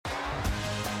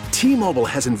T-Mobile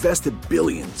has invested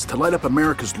billions to light up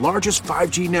America's largest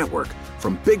 5G network,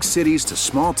 from big cities to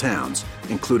small towns,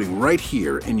 including right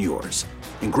here in yours.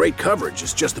 And great coverage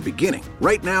is just the beginning.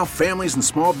 Right now, families and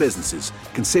small businesses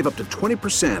can save up to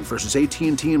 20% versus AT&T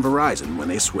and Verizon when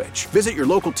they switch. Visit your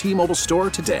local T-Mobile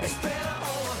store today.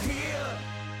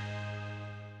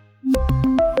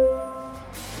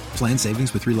 Plan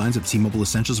savings with 3 lines of T-Mobile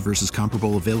Essentials versus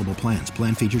comparable available plans.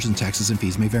 Plan features and taxes and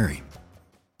fees may vary.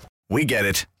 We get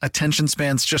it. Attention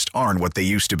spans just aren't what they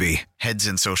used to be. Heads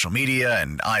in social media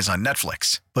and eyes on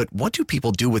Netflix. But what do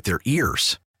people do with their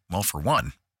ears? Well, for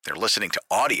one, they're listening to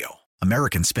audio.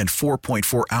 Americans spend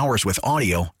 4.4 hours with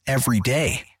audio every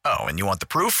day. Oh, and you want the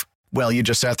proof? Well, you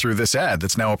just sat through this ad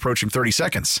that's now approaching 30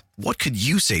 seconds. What could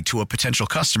you say to a potential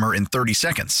customer in 30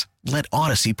 seconds? Let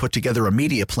Odyssey put together a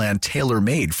media plan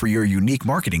tailor-made for your unique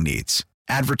marketing needs.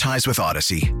 Advertise with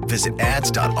Odyssey. Visit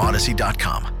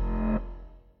ads.odyssey.com.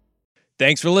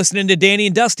 Thanks for listening to Danny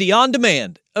and Dusty On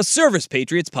Demand, a Service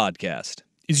Patriots podcast.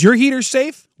 Is your heater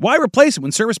safe? Why replace it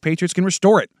when Service Patriots can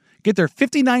restore it? Get their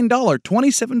 $59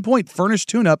 27-point furnace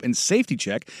tune-up and safety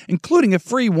check, including a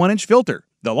free 1-inch filter.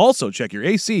 They'll also check your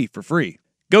AC for free.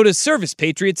 Go to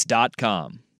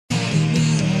ServicePatriots.com.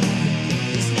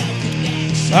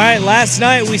 All right, last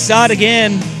night we saw it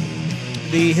again.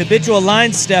 The habitual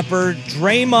line stepper,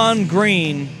 Draymond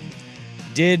Green,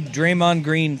 did Draymond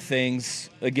Green things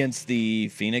against the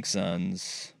Phoenix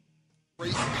Suns.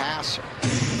 Great passer.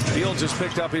 Fields just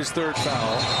picked up his 3rd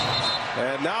foul.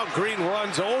 And now Green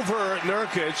runs over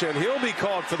Nurkic, and he'll be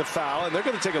called for the foul, and they're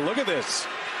going to take a look at this.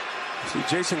 See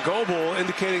Jason Goebel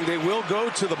indicating they will go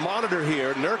to the monitor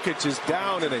here. Nurkic is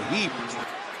down in a heap.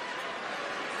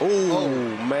 Oh,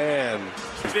 man.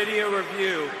 Video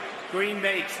review. Green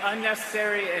makes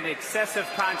unnecessary and excessive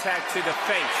contact to the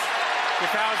face. The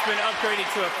foul has been upgraded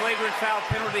to a flagrant foul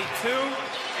penalty 2,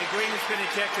 and Green has been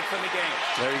ejected from the game.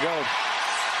 There you go.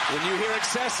 When you hear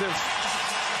excessive,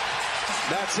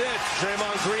 that's it.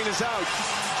 Draymond Green is out.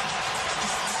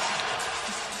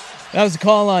 That was a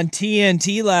call on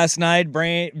TNT last night,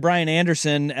 Brian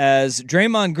Anderson, as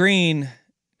Draymond Green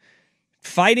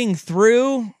fighting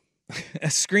through a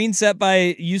screen set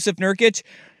by Jusuf Nurkic.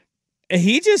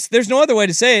 There's no other way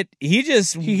to say it.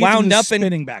 He wound up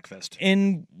spinning back fist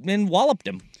and walloped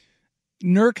him.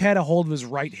 Nurk had a hold of his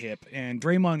right hip, and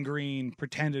Draymond Green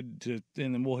pretended to,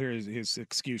 and then we'll hear his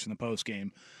excuse in the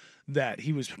postgame, that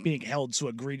he was being held so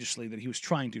egregiously that he was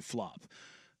trying to flop.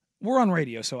 We're on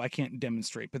radio, so I can't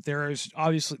demonstrate, but there's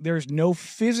no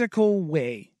physical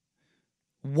way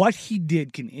what he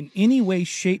did can in any way,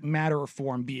 shape, matter, or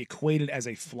form be equated as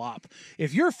a flop.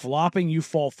 If you're flopping, you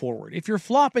fall forward. If you're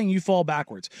flopping, you fall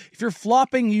backwards. If you're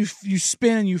flopping, you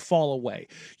spin and you fall away.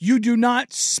 You do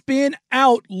not spin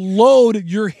out, load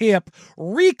your hip,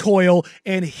 recoil,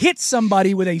 and hit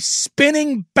somebody with a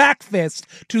spinning back fist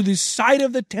to the side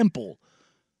of the temple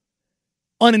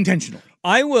unintentionally.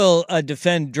 I will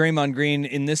defend Draymond Green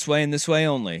in this way and this way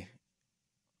only.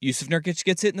 Jusuf Nurkic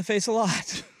gets hit in the face a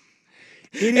lot.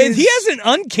 He has an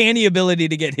uncanny ability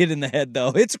to get hit in the head,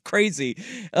 though. It's crazy.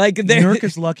 Nurk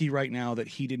is lucky right now that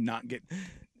he did not get,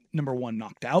 number 1,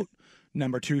 knocked out.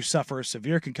 Number 2, suffer a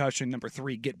severe concussion. Number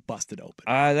 3, get busted open.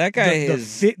 That guy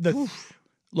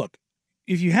Look,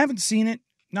 if you haven't seen it,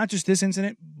 not just this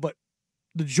incident, but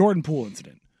the Jordan Poole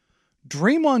incident,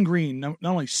 Draymond Green not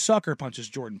only sucker punches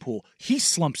Jordan Poole, he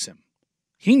slumps him.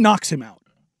 He knocks him out.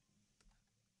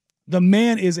 The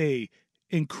man is a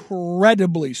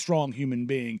incredibly strong human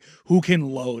being who can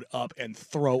load up and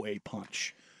throw a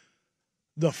punch.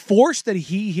 The force that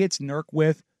he hits Nurk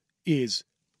with is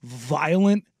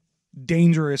violent,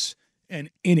 dangerous, and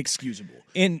inexcusable.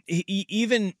 And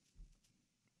even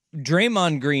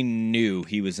Draymond Green knew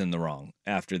he was in the wrong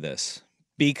after this,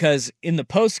 because in the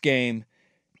post game,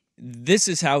 this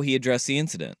is how he addressed the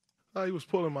incident. He was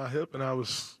pulling my hip, and I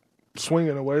was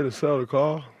swinging away to sell the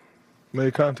call.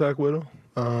 Made contact with him.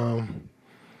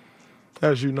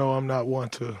 As you know, I'm not one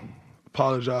to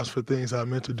apologize for things I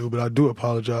meant to do, but I do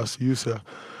apologize to you, sir,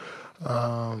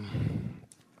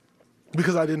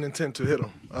 because I didn't intend to hit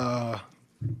him. I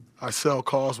sell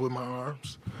calls with my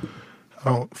arms.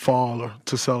 I don't fall or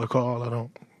to sell a call.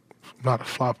 I'm not a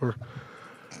flopper.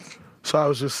 So I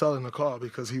was just selling the call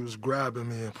because he was grabbing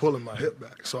me and pulling my hip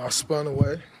back. So I spun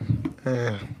away,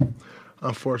 and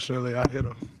unfortunately I hit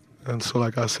him. And so,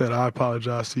 like I said, I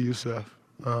apologize to you, Seth,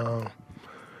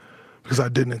 because I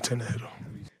didn't intend to hit him.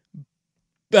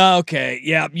 Okay,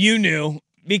 yeah, you knew.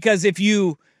 Because if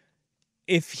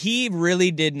he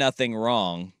really did nothing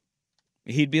wrong,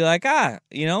 he'd be like, it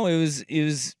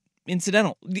was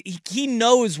incidental. He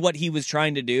knows what he was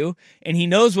trying to do, and he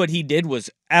knows what he did was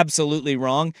absolutely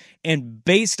wrong. And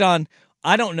based on,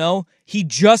 I don't know, he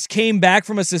just came back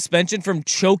from a suspension from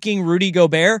choking Rudy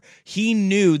Gobert. He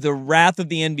knew the wrath of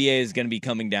the NBA is going to be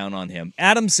coming down on him.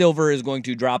 Adam Silver is going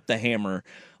to drop the hammer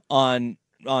on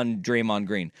Draymond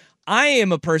Green. I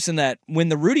am a person that when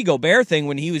the Rudy Gobert thing,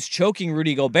 when he was choking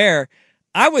Rudy Gobert,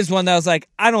 I was one that was like,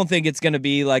 I don't think it's going to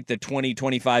be like the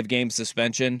 20-25 game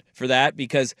suspension for that,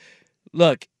 because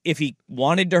look, if he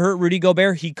wanted to hurt Rudy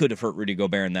Gobert, he could have hurt Rudy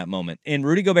Gobert in that moment. And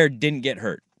Rudy Gobert didn't get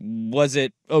hurt. Was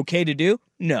it okay to do?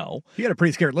 No. He had a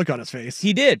pretty scared look on his face.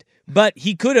 He did, but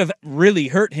he could have really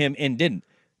hurt him and didn't.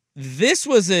 This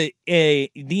was the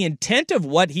intent of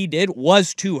what he did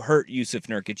was to hurt Jusuf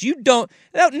Nurkic.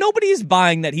 Nobody is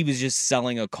buying that he was just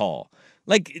selling a call.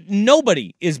 Like,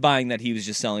 nobody is buying that he was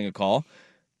just selling a call.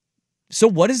 So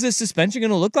what is this suspension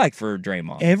going to look like for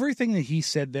Draymond? Everything that he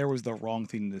said there was the wrong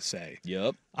thing to say.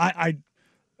 Yep.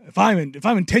 If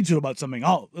I'm intentional about something,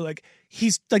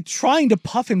 he's like trying to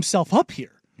puff himself up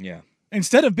here. Yeah.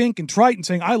 Instead of being contrite and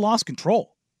saying, I lost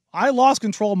control. I lost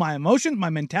control of my emotion, my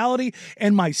mentality,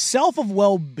 and my self of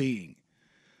well-being.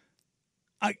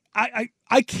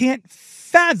 I can't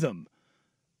fathom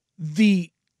the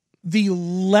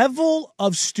level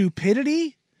of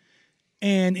stupidity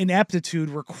and ineptitude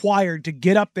required to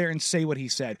get up there and say what he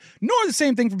said. Nor the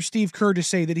same thing from Steve Kerr to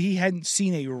say that he hadn't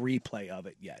seen a replay of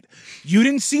it yet. You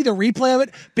didn't see the replay of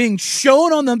it being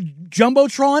shown on the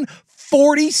Jumbotron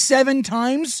 47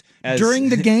 times during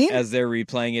the game? As they're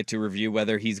replaying it to review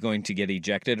whether he's going to get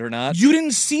ejected or not. You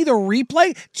didn't see the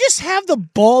replay? Just have the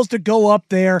balls to go up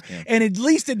there and at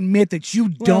least admit that you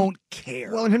don't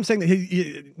care. Well, and him saying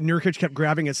that Nurkic kept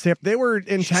grabbing his hip, they were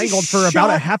entangled for about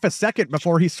a half a second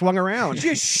before he swung around.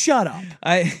 Just shut up.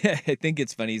 I think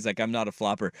it's funny. He's like, I'm not a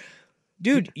flopper.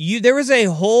 Dude, there was a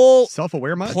whole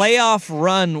self-aware playoff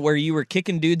run where you were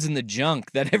kicking dudes in the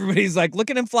junk that everybody's like, look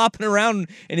at him flopping around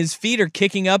and his feet are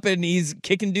kicking up and he's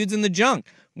kicking dudes in the junk.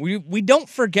 We don't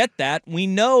forget that. We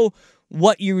know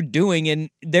what you're doing and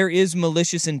there is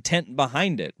malicious intent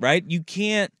behind it, right? You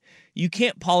can't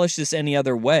polish this any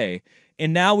other way.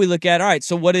 And now we look at, all right,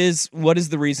 so what is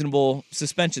the reasonable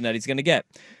suspension that he's going to get?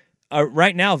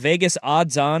 Right now, Vegas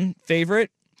odds-on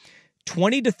favorite,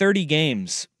 20 to 30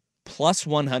 games. Plus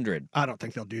 100. I don't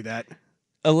think they'll do that.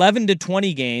 11 to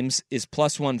 20 games is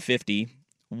plus 150.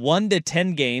 1 to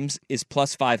 10 games is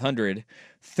plus 500.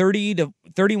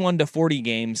 31 to 40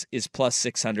 games is plus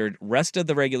 600. Rest of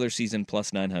the regular season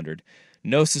plus 900.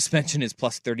 No suspension is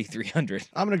plus 3,300.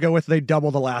 I'm going to go with they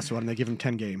double the last one and they give him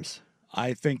 10 games.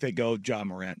 I think they go Ja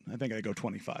Morant. I think they go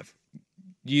 25.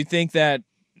 Do you think that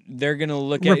they're going to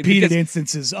look at repeated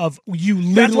instances of you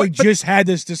literally just had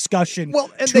this discussion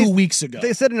 2 weeks ago.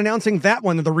 They said in announcing that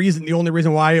one that the only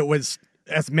reason why it was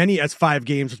as many as 5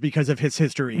 games was because of his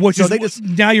history. But that's my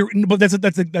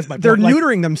point. They're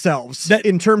neutering themselves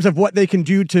in terms of what they can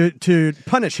do to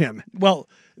punish him. Well,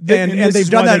 and they've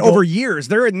done that over years.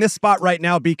 They're in this spot right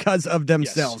now because of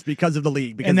themselves, because of the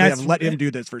league, because they have let him do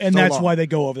this for so long. And that's why they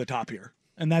go over the top here.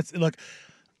 And that's look.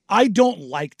 I don't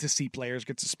like to see players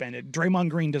get suspended. Draymond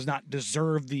Green does not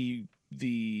deserve the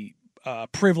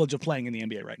privilege of playing in the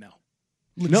NBA right now.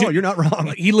 No, you're not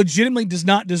wrong. He legitimately does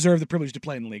not deserve the privilege to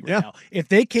play in the league right now. If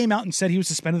they came out and said he was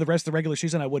suspended the rest of the regular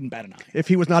season, I wouldn't bat an eye. If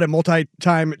he was not a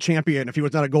multi-time champion, if he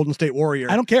was not a Golden State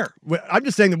Warrior. I don't care. I'm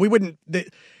just saying that we wouldn't...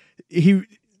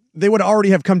 They would already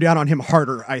have come down on him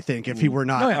harder, I think, if he were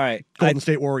not Golden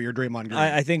State Warrior Draymond Green.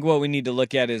 I think what we need to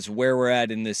look at is where we're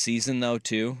at in this season, though,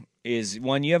 too. Is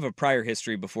one, you have a prior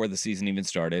history before the season even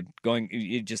started,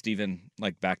 just even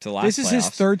like back to last. This is his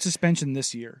 3rd suspension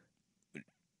this year,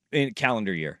 in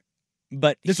calendar year.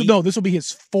 But this will be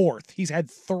his 4th. He's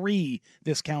had 3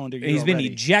 this calendar year. He's been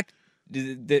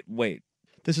ejected. Wait,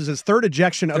 this is his 3rd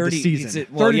ejection of the season.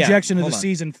 Third ejection of the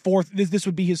season. 4th. This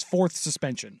would be his 4th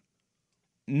suspension.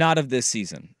 Not of this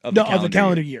season. Of the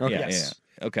calendar year. Okay. Yes.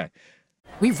 Yeah. Okay.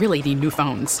 We really need new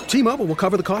phones. T-Mobile will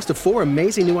cover the cost of 4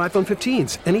 amazing new iPhone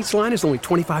 15s, and each line is only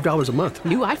 $25 a month.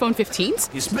 New iPhone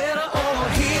 15s? It's better over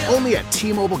here. Only at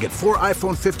T-Mobile, get 4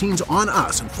 iPhone 15s on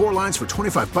us and 4 lines for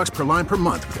 $25 per line per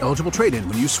month with eligible trade-in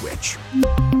when you switch.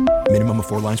 Minimum of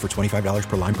 4 lines for $25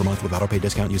 per line per month with autopay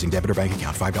discount using debit or bank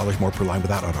account. $5 more per line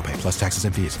without autopay, plus taxes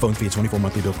and fees. Phone fee at 24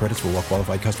 monthly bill credits for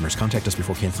well-qualified customers. Contact us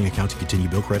before canceling account to continue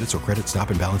bill credits or credit stop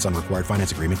and balance on required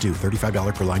finance agreement due.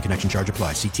 $35 per line connection charge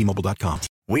applies. See T-Mobile.com.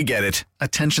 We get it.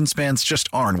 Attention spans just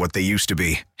aren't what they used to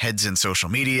be. Heads in social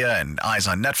media and eyes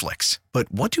on Netflix.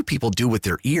 But what do people do with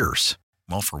their ears?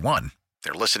 Well, for one,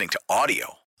 they're listening to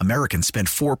audio. Americans spend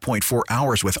 4.4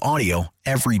 hours with audio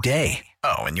every day.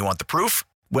 Oh, and you want the proof?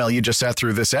 Well, you just sat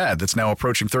through this ad that's now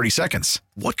approaching 30 seconds.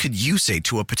 What could you say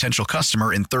to a potential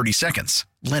customer in 30 seconds?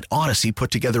 Let Odyssey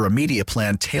put together a media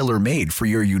plan tailor-made for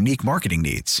your unique marketing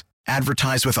needs.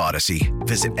 Advertise with Odyssey.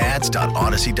 Visit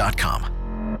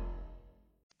ads.odyssey.com.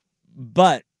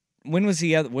 But when was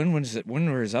he? When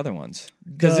were his other ones?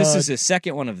 Because this is his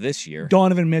second one of this year.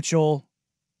 Donovan Mitchell,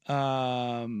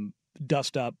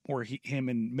 dust up, where him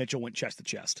and Mitchell went chest to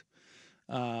chest.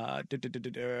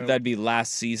 That'd be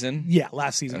last season? Yeah,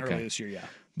 last season, early this year, yeah.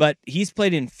 But he's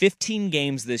played in 15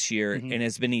 games this year and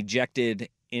has been ejected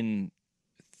in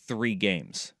 3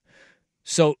 games.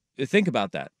 So think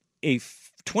about that.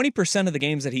 20% of the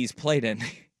games that he's played in,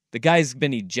 the guy's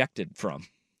been ejected from.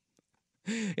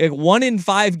 1 in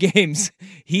 5 games,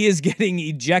 he is getting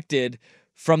ejected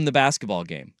from the basketball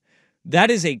game.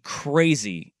 That is a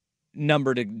crazy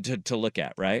number to look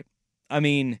at, right? I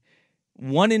mean,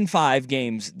 1 in 5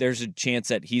 games, there's a chance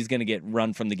that he's going to get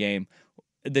run from the game.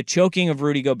 The choking of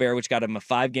Rudy Gobert, which got him a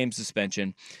 5-game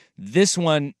suspension. This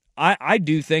one, I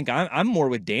do think, I'm more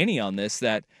with Danny on this,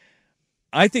 that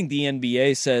I think the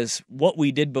NBA says what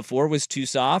we did before was too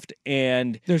soft,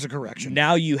 and there's a correction.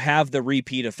 Now you have the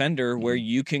repeat offender where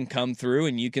you can come through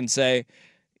and you can say,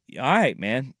 all right,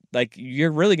 man, like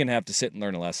you're really going to have to sit and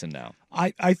learn a lesson now.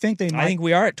 I think they might. I think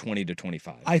we are at 20 to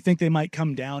 25. I think they might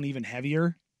come down even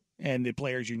heavier, and the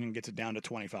players union gets it down to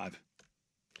 25.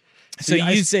 So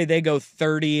you say they go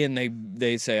 30 and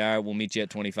they say, all right, we'll meet you at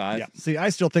 25? Yeah. See, I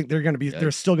still think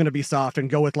they're still going to be soft and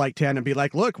go with like 10 and be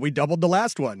like, look, we doubled the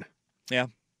last one. Yeah.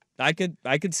 I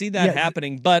could see that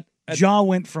happening, but Ja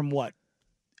went from what?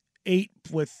 8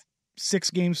 with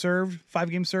 5 games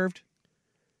served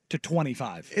to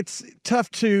 25. It's tough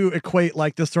to equate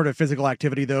like this sort of physical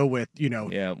activity though with,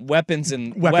 weapons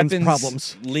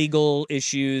problems, legal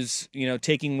issues,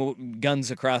 taking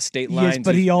guns across state lines. Yes,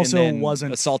 but he also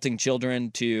wasn't assaulting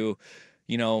children to,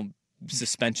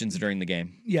 suspensions during the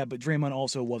game. Yeah, but Draymond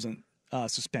also wasn't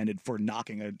suspended for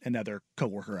knocking another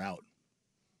coworker out.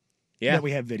 Yeah. That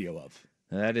we have video of.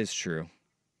 That is true.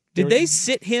 Did they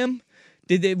sit him?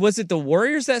 Was it the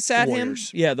Warriors that sat him?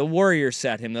 Yeah, the Warriors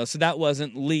sat him though, so that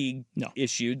wasn't league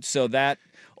issued. So that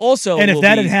also, and if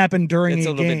that had happened during a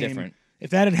game, little bit different. If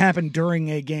that had happened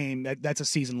during a game, that's a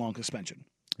season-long suspension.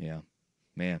 Yeah,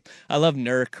 man, I love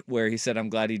Nurk where he said, "I'm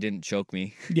glad he didn't choke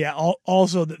me." Yeah.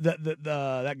 Also,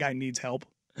 that guy needs help.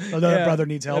 That brother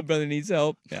needs help. That brother needs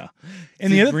help. Yeah,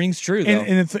 and the other rings true though.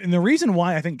 And the reason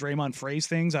why I think Draymond phrased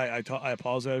things, I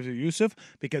apologize to Jusuf,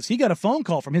 because he got a phone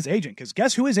call from his agent. Because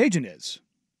guess who his agent is?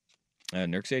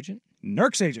 Nurk's agent.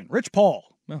 Nurk's agent, Rich Paul.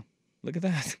 Oh, look at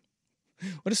that!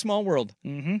 What a small world.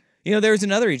 Mm-hmm. There was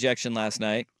another ejection last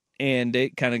night, and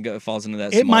it kind of falls into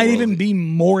that. It might even be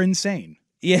more insane.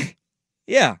 Yeah.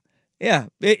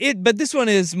 But this one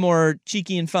is more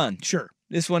cheeky and fun. Sure,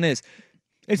 this one is.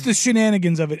 It's the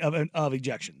shenanigans of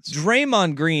ejections.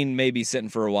 Draymond Green may be sitting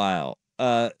for a while.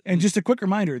 And just a quick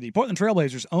reminder, the Portland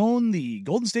Trailblazers own the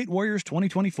Golden State Warriors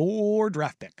 2024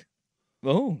 draft pick.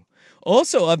 Oh.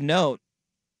 Also of note,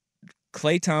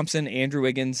 Klay Thompson, Andrew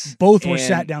Wiggins. Both were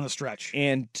sat down the stretch.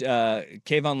 And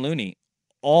Kayvon Looney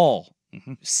all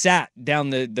sat down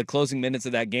the closing minutes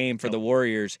of that game for the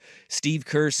Warriors. Steve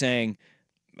Kerr saying,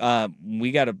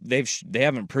 they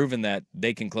haven't proven that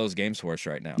they can close games for us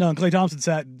right now. No, and Klay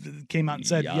Thompson came out and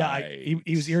said,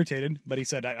 he was irritated, but he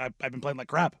said, I've been playing like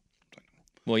crap.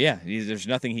 Well, yeah, there's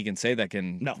nothing he can say that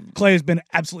can. No, Klay has been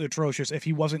absolutely atrocious. If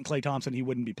he wasn't Klay Thompson, he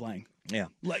wouldn't be playing. Yeah,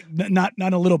 like not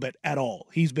a little bit at all.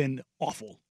 He's been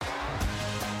awful.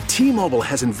 T-Mobile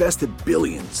has invested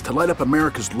billions to light up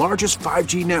America's largest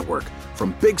 5G network,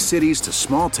 from big cities to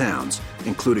small towns,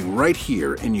 including right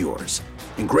here in yours.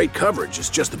 And great coverage is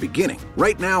just the beginning.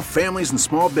 Right now, families and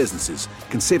small businesses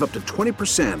can save up to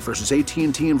 20% versus AT&T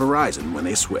and Verizon when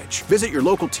they switch. Visit your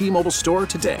local T-Mobile store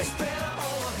today.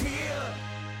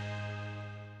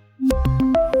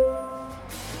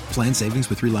 Plan savings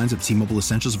with 3 lines of T-Mobile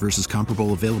Essentials versus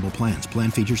comparable available plans.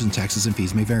 Plan features and taxes and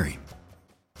fees may vary.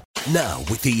 Now,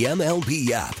 with the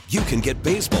MLB app, you can get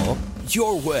baseball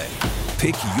your way.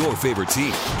 Pick your favorite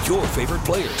team, your favorite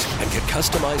players, and get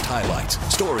customized highlights,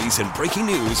 stories, and breaking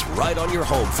news right on your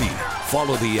home feed.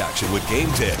 Follow the action with Game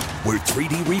 10, where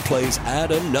 3D replays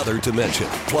add another dimension.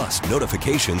 Plus,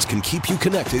 notifications can keep you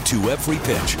connected to every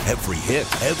pitch, every hit,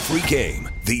 every game.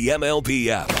 The MLB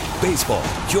app. Baseball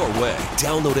your way.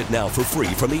 Download it now for free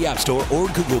from the App Store or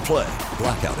Google Play.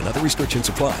 Blackout and other restrictions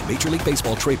apply. Major League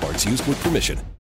Baseball trademarks used with permission.